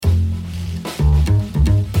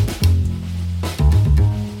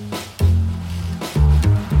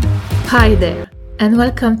Hi there, and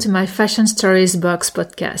welcome to my Fashion Stories Box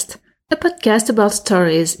podcast, a podcast about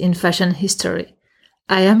stories in fashion history.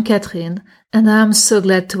 I am Catherine, and I am so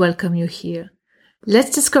glad to welcome you here. Let's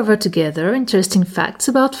discover together interesting facts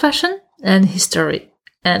about fashion and history,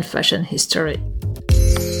 and fashion history.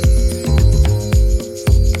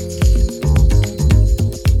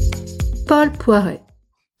 Paul Poiret.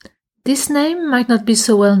 This name might not be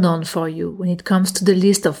so well known for you when it comes to the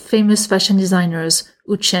list of famous fashion designers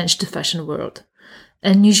who changed the fashion world.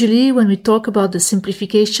 And usually when we talk about the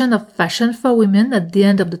simplification of fashion for women at the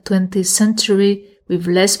end of the 20th century with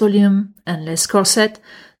less volume and less corset,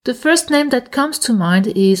 the first name that comes to mind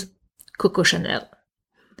is Coco Chanel.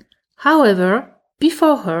 However,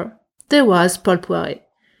 before her, there was Paul Poiret.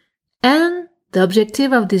 And the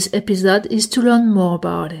objective of this episode is to learn more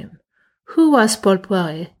about him. Who was Paul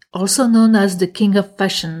Poiret, also known as the King of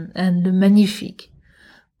Fashion and Le Magnifique?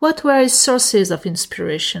 What were his sources of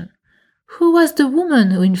inspiration? Who was the woman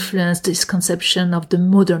who influenced his conception of the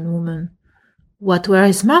modern woman? What were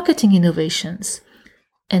his marketing innovations?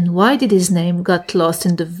 And why did his name got lost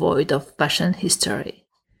in the void of fashion history?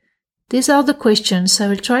 These are the questions I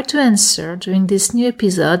will try to answer during this new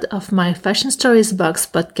episode of my Fashion Stories Box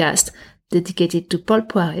podcast dedicated to Paul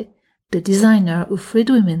Poiret, the designer who freed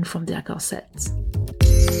women from their corsets.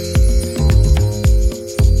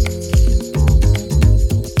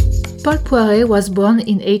 Paul Poiret was born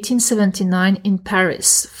in 1879 in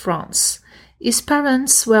Paris, France. His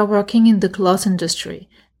parents were working in the cloth industry,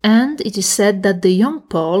 and it is said that the young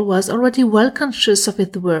Paul was already well conscious of his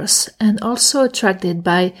worth and also attracted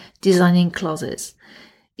by designing clothes.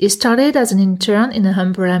 He started as an intern in an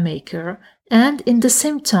umbrella maker, and in the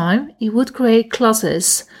same time he would create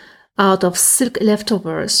clothes out of silk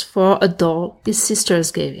leftovers for a doll his sisters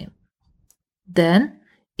gave him. Then,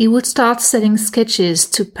 he would start selling sketches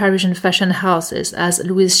to Parisian fashion houses as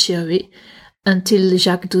Louise Chihuy until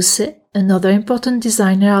Jacques Doucet, another important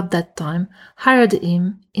designer at that time, hired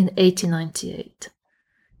him in 1898.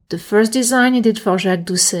 The first design he did for Jacques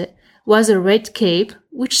Doucet was a red cape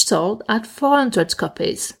which sold at 400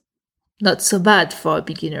 copies. Not so bad for a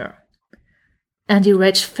beginner. And he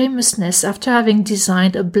reached famousness after having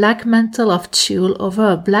designed a black mantle of tulle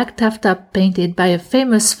over a black taffeta painted by a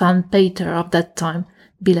famous fan painter of that time,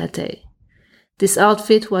 Billaté. This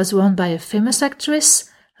outfit was worn by a famous actress,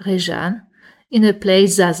 Réjeanne, in a play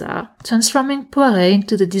Zaza, transforming Poiret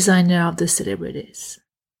into the designer of the celebrities.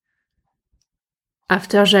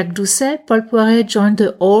 After Jacques Doucet, Paul Poiret joined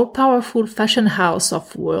the all-powerful fashion house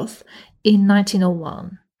of Worth in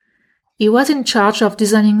 1901. He was in charge of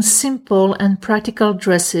designing simple and practical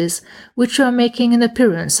dresses which were making an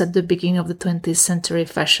appearance at the beginning of the 20th century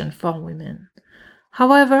fashion for women.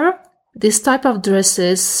 However, this type of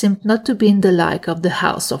dresses seemed not to be in the like of the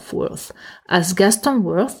House of Worth, as Gaston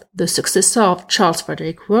Worth, the successor of Charles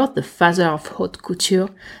Frederick Worth, the father of haute couture,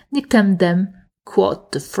 nicknamed them,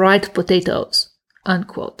 quote, the fried potatoes,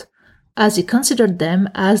 unquote, as he considered them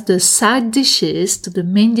as the side dishes to the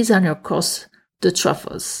main designer course, the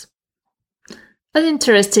truffles. An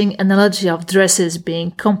interesting analogy of dresses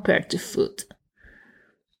being compared to food.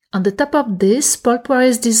 On the top of this, Paul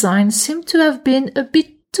Poiret's design seemed to have been a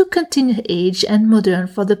bit too cutting-edge and modern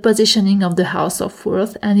for the positioning of the House of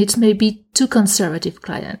Worth and its maybe too conservative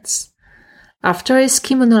clients. After his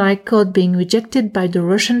kimono-like coat being rejected by the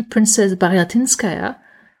Russian Princess Baryatynskaya,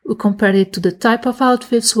 who compared it to the type of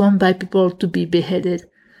outfits worn by people to be beheaded,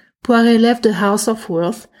 Poiret left the House of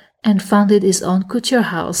Worth and founded his own couture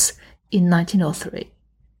house in 1903.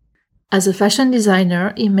 As a fashion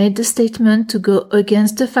designer, he made the statement to go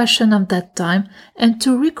against the fashion of that time and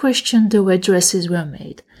to re-question the way dresses were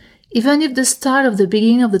made. Even if the style of the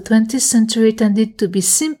beginning of the 20th century tended to be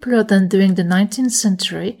simpler than during the 19th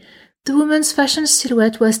century, the woman's fashion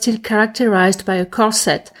silhouette was still characterized by a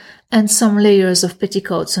corset and some layers of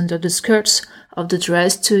petticoats under the skirts of the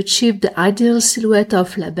dress to achieve the ideal silhouette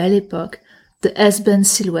of La Belle Époque, the S-bend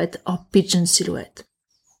silhouette or pigeon silhouette.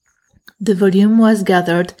 The volume was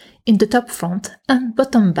gathered in the top front and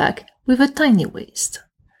bottom back with a tiny waist.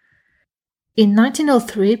 In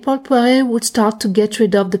 1903, Paul Poiret would start to get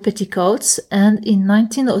rid of the petticoats, and in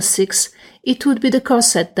 1906, it would be the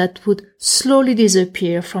corset that would slowly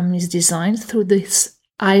disappear from his design through these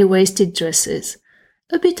high-waisted dresses.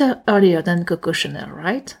 A bit earlier than Coco Chanel,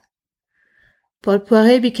 right? Paul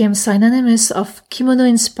Poiret became synonymous of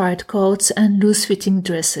kimono-inspired coats and loose-fitting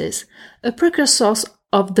dresses, a precursor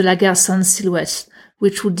of the La Garçonne silhouette,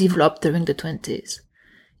 which would develop during the 20s.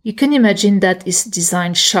 You can imagine that his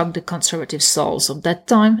design shocked the conservative souls of that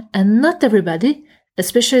time, and not everybody,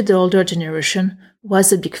 especially the older generation,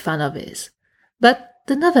 was a big fan of his. But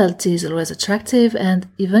The novelty is always attractive, and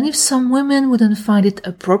even if some women wouldn't find it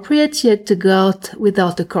appropriate yet to go out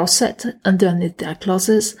without a corset underneath their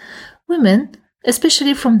clothes, women,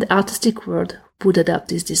 especially from the artistic world, would adopt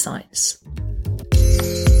these designs.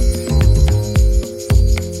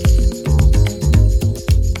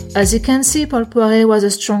 As you can see, Paul Poiret was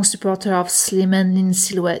a strong supporter of slim and lean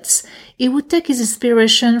silhouettes. He would take his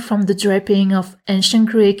inspiration from the draping of ancient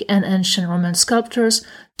Greek and ancient Roman sculptors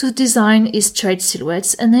to design his straight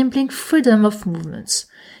silhouettes, enabling freedom of movements.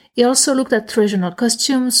 He also looked at traditional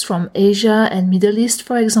costumes from Asia and Middle East,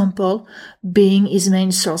 for example, being his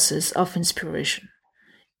main sources of inspiration.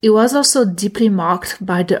 He was also deeply marked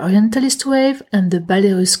by the Orientalist wave and the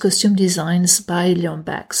Ballet Russe costume designs by Léon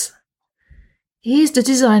Bax. He is the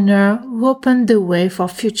designer who opened the way for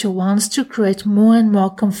future ones to create more and more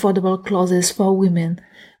comfortable clothes for women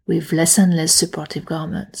with less and less supportive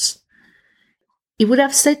garments. He would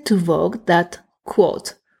have said to Vogue that,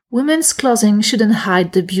 quote, "Women's clothing shouldn't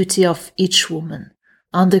hide the beauty of each woman.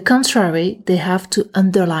 On the contrary, they have to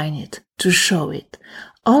underline it, to show it.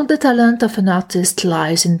 All the talent of an artist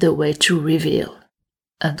lies in the way to reveal."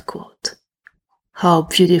 Unquote. How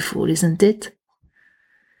beautiful, isn't it?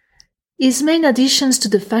 His main additions to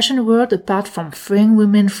the fashion world, apart from freeing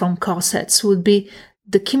women from corsets, would be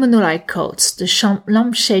the kimono-like coats, the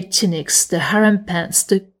lampshade tunics, the harem pants,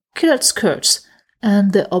 the culotte skirts,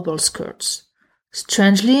 and the oboe skirts.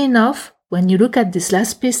 Strangely enough, when you look at this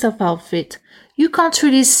last piece of outfit, you can't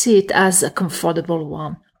really see it as a comfortable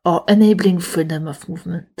one or enabling freedom of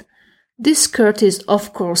movement. This skirt is,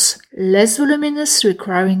 of course, less voluminous,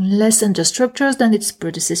 requiring less understructures than its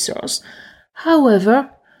predecessors.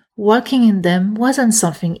 However, walking in them wasn't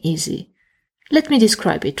something easy. Let me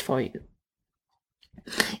describe it for you.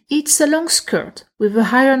 It's a long skirt with a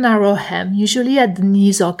higher narrow hem, usually at the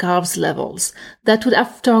knees or calves levels, that would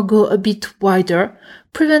after go a bit wider,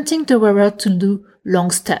 preventing the wearer to do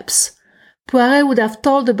long steps. Poiret would have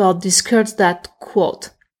told about these skirts that, quote,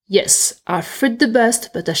 "Yes, I freed the bust,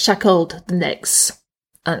 but I shackled the legs."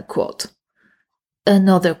 Unquote.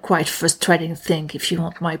 Another quite frustrating thing, if you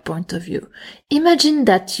want my point of view. Imagine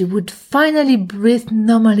that you would finally breathe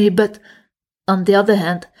normally, but on the other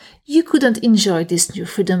hand, you couldn't enjoy this new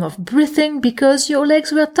freedom of breathing because your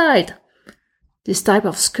legs were tied. This type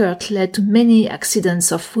of skirt led to many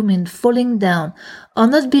accidents of women falling down or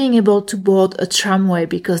not being able to board a tramway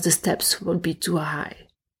because the steps would be too high.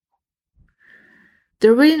 The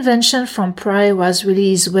reinvention from Poiret was really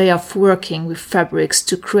his way of working with fabrics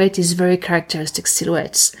to create his very characteristic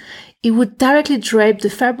silhouettes. He would directly drape the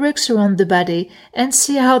fabrics around the body and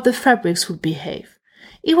see how the fabrics would behave.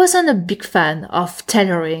 He wasn't a big fan of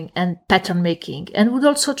tailoring and pattern making and would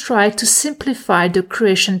also try to simplify the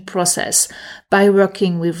creation process by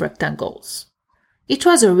working with rectangles. It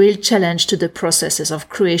was a real challenge to the processes of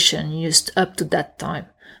creation used up to that time,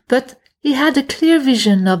 but he had a clear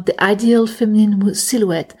vision of the ideal feminine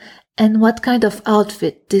silhouette and what kind of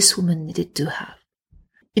outfit this woman needed to have.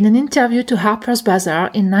 In an interview to Harper's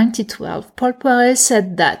Bazaar in 1912, Paul Poiret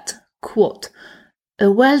said that, quote,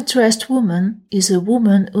 "A well-dressed woman is a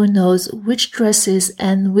woman who knows which dresses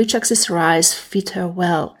and which accessories fit her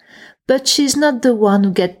well, but she's not the one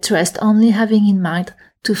who gets dressed only having in mind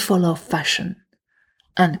to follow fashion."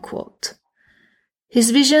 Unquote.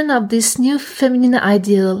 His vision of this new feminine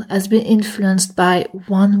ideal has been influenced by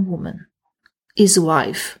one woman, his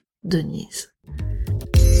wife, Denise.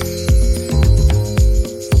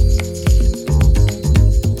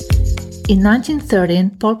 In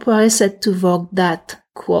 1913, Paul Poiret said to Vogue that,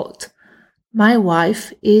 quote, "My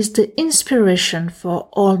wife is the inspiration for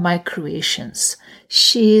all my creations.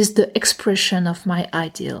 She is the expression of my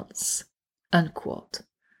ideals." Unquote.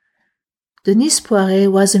 Denise Poiret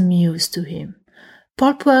was a muse to him.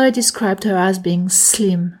 Paul Poiret described her as being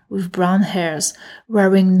slim, with brown hairs,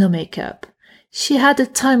 wearing no makeup. She had a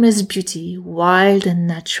timeless beauty, wild and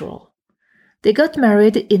natural. They got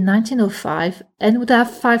married in 1905 and would have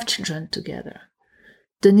 5 children together.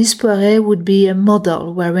 Denise Poiret would be a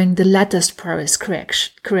model wearing the latest Poiret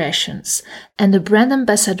creations and a brand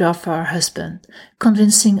ambassador for her husband,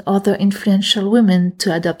 convincing other influential women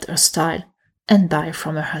to adopt her style and buy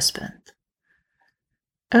from her husband.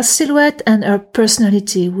 Her silhouette and her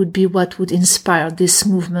personality would be what would inspire this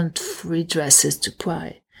movement-free dresses to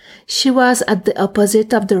Poiret. She was at the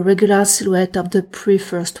opposite of the regular silhouette of the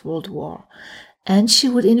pre-First World War, and she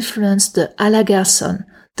would influence the à la garçon,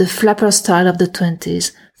 the flapper style of the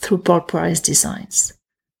 20s, through Paul Poiret's designs.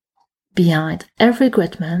 Behind every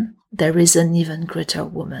great man, there is an even greater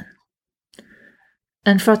woman.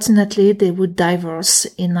 Unfortunately, they would divorce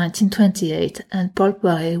in 1928, and Paul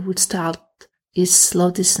Poiret would start his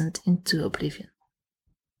slow descent into oblivion.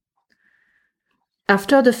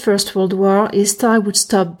 After the First World War, his style would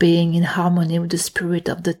stop being in harmony with the spirit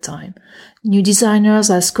of the time. New designers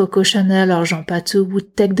as Coco Chanel or Jean Patou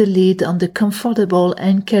would take the lead on the comfortable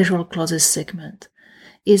and casual clothes segment.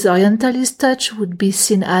 His Orientalist touch would be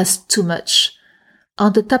seen as too much.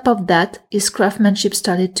 On the top of that, his craftsmanship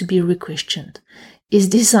started to be re-questioned. His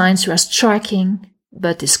designs were striking,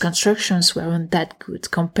 but his constructions weren't that good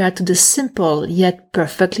compared to the simple yet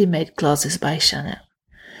perfectly made clothes by Chanel.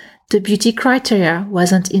 The beauty criteria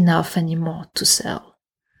wasn't enough anymore to sell.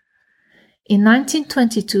 In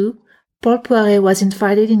 1922, Paul Poiret was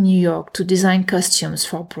invited in New York to design costumes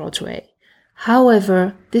for Broadway.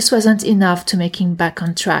 However, this wasn't enough to make him back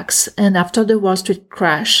on tracks, and after the Wall Street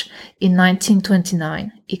crash in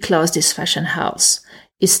 1929, he closed his fashion house.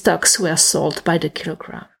 His stocks were sold by the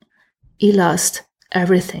kilogram. He lost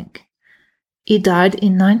everything. He died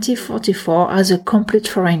in 1944 as a complete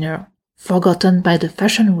foreigner, forgotten by the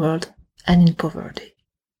fashion world and in poverty.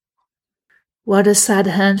 What a sad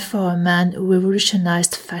end for a man who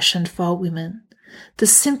revolutionized fashion for women. The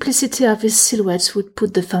simplicity of his silhouettes would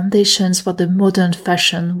put the foundations for the modern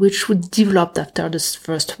fashion which would develop after the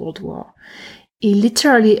First World War. He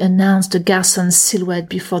literally announced the garçon silhouette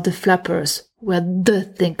before the flappers were the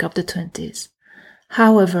thing of the 20s.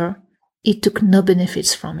 However, he took no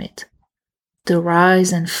benefits from it. The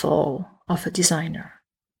rise and fall of a designer.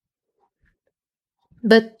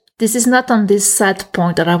 But this is not on this sad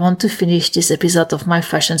point that I want to finish this episode of my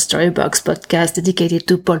Fashion Storybox podcast dedicated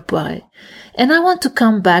to Paul Poiret. And I want to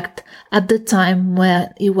come back at the time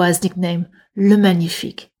where he was nicknamed Le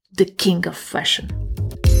Magnifique, the king of fashion.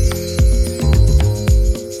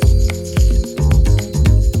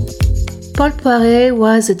 Paul Poiret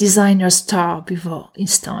was a designer star before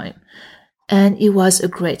his time, and he was a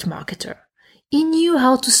great marketer. He knew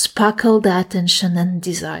how to sparkle the attention and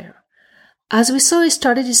desire. As we saw, he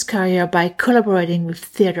started his career by collaborating with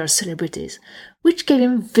theater celebrities, which gave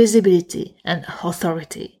him visibility and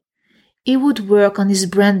authority. He would work on his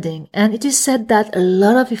branding, and it is said that a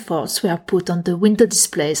lot of efforts were put on the window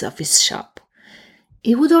displays of his shop.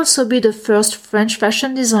 He would also be the first French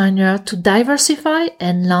fashion designer to diversify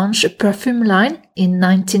and launch a perfume line in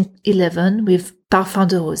 1911 with Parfums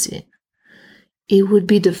de Rosine. He would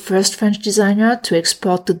be the first French designer to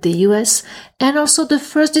export to the US and also the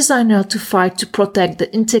first designer to fight to protect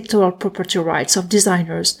the intellectual property rights of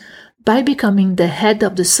designers by becoming the head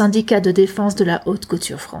of the Syndicat de défense de la haute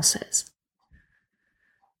couture française.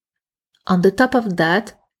 On the top of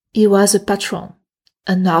that, he was a patron,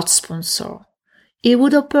 an art sponsor. He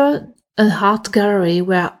would open an art gallery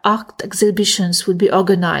where art exhibitions would be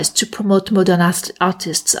organized to promote modern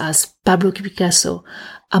artists as Pablo Picasso,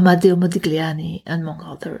 Amadeo Modigliani, and among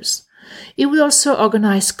others. He would also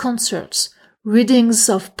organize concerts, readings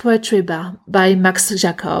of poetry by Max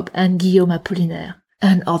Jacob and Guillaume Apollinaire,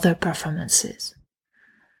 and other performances.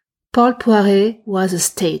 Paul Poiret was a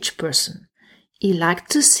stage person. He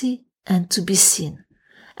liked to see and to be seen.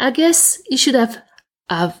 I guess he should have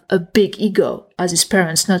a big ego, as his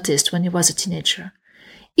parents noticed when he was a teenager.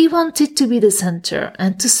 He wanted to be the center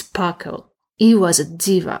and to sparkle. He was a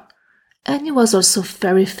diva. And he was also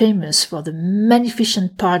very famous for the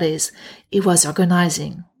magnificent parties he was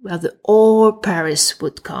organizing, where the whole Paris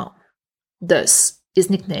would come. Thus,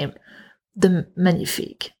 his nickname, the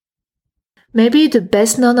Magnifique. Maybe the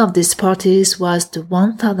best known of these parties was the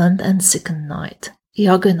 1002nd night he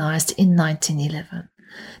organized in 1911.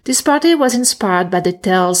 This party was inspired by the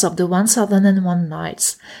tales of the 1001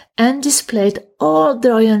 Nights and displayed all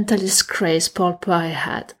the Orientalist craze Paul Poiret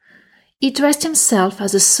had. He dressed himself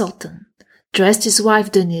as a sultan, dressed his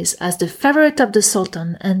wife Denise as the favorite of the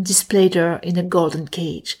sultan and displayed her in a golden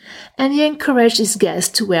cage, and he encouraged his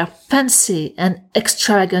guests to wear fancy and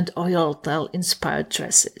extravagant Oriental-inspired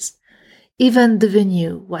dresses. Even the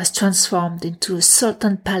venue was transformed into a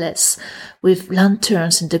sultan palace with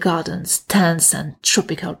lanterns in the gardens, tents, and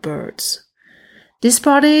tropical birds. This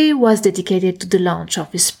party was dedicated to the launch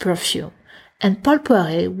of his perfume, and Paul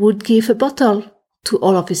Poiret would give a bottle to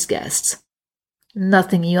all of his guests.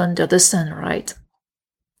 Nothing new under the sun, right?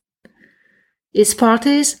 His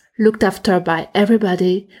parties, looked after by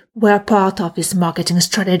everybody, were part of his marketing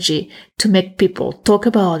strategy to make people talk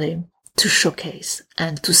about him, to showcase,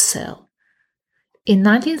 and to sell. In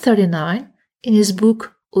 1939, in his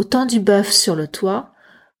book Au temps du bœuf sur le toit,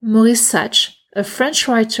 Maurice Sachs, a French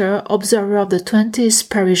writer, observer of the 20th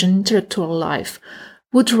Parisian intellectual life,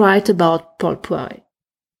 would write about Paul Poiret.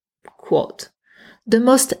 Quote, "The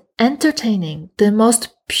most entertaining, the most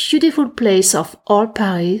beautiful place of all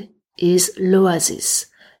Paris is l'Oasis,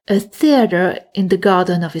 a theater in the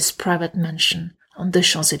garden of his private mansion on the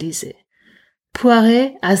Champs-Élysées.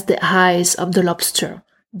 Poiret has the eyes of the lobster,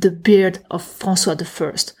 the beard of François I,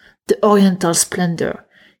 the oriental splendor.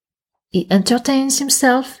 He entertains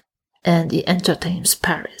himself and he entertains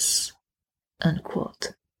Paris."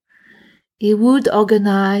 Unquote. He would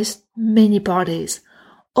organize many parties,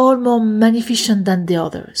 all more magnificent than the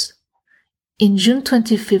others. In June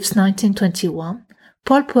 25, 1921,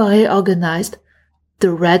 Paul Poiret organized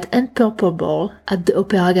the Red and Purple Ball at the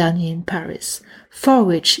Opéra Garnier in Paris, for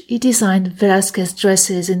which he designed Velázquez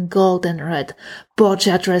dresses in gold and red,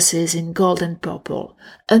 Borgia dresses in gold and purple,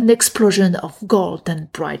 an explosion of gold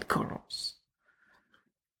and bright colors.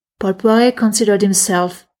 Paul Poiret considered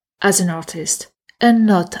himself as an artist and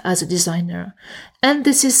not as a designer, and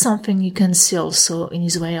this is something you can see also in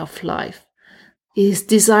his way of life. His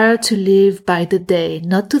desire to live by the day,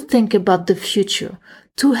 not to think about the future,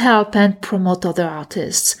 to help and promote other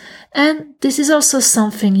artists. And this is also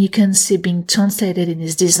something you can see being translated in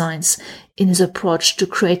his designs, in his approach to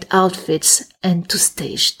create outfits and to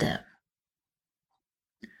stage them.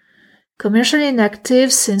 Commercially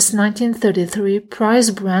inactive since 1933,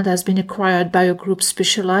 Poiret's brand has been acquired by a group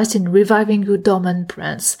specialized in reviving dormant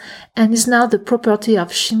brands and is now the property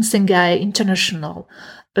of Shinsegae International,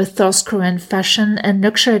 a South Korean fashion and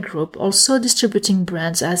luxury group also distributing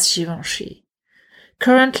brands as Givenchy.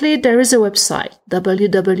 Currently, there is a website,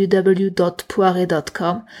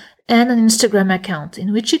 www.poiret.com, and an Instagram account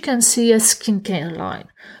in which you can see a skincare line,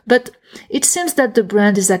 but it seems that the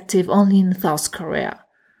brand is active only in South Korea.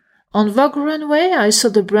 On Vogue Runway, I saw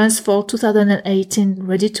the brand's fall 2018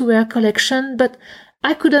 ready-to-wear collection, but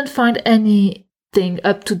I couldn't find anything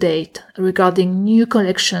up to date regarding new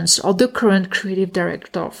collections or the current creative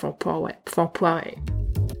director for Poiret.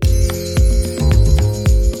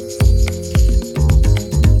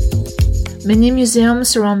 Many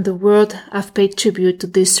museums around the world have paid tribute to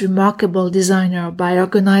this remarkable designer by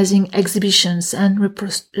organizing exhibitions and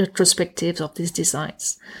retrospectives of these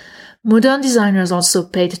designs. Modern designers also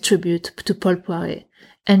paid tribute to Paul Poiret,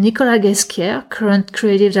 and Nicolas Ghesquière, current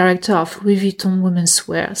creative director of Louis Vuitton Women's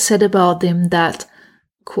Wear, said about him that,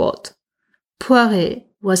 quote, "Poiret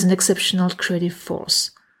was an exceptional creative force,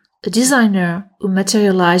 a designer who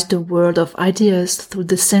materialized the world of ideas through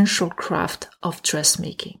the sensual craft of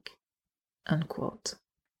dressmaking." Unquote.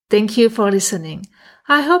 Thank you for listening.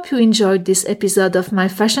 I hope you enjoyed this episode of my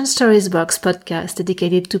Fashion Stories Box podcast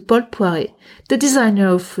dedicated to Paul Poiret, the designer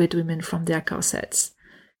who freed women from their corsets.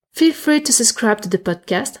 Feel free to subscribe to the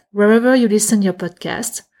podcast wherever you listen your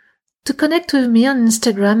podcasts, to connect with me on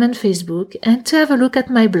Instagram and Facebook, and to have a look at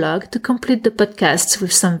my blog to complete the podcasts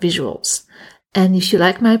with some visuals. And if you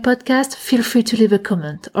like my podcast, feel free to leave a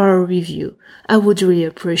comment or a review. I would really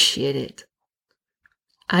appreciate it.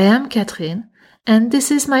 I am Catherine, and this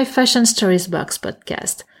is my Fashion Stories Box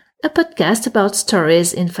podcast, a podcast about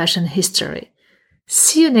stories in fashion history.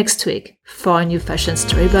 See you next week for a new Fashion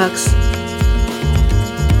Story Box.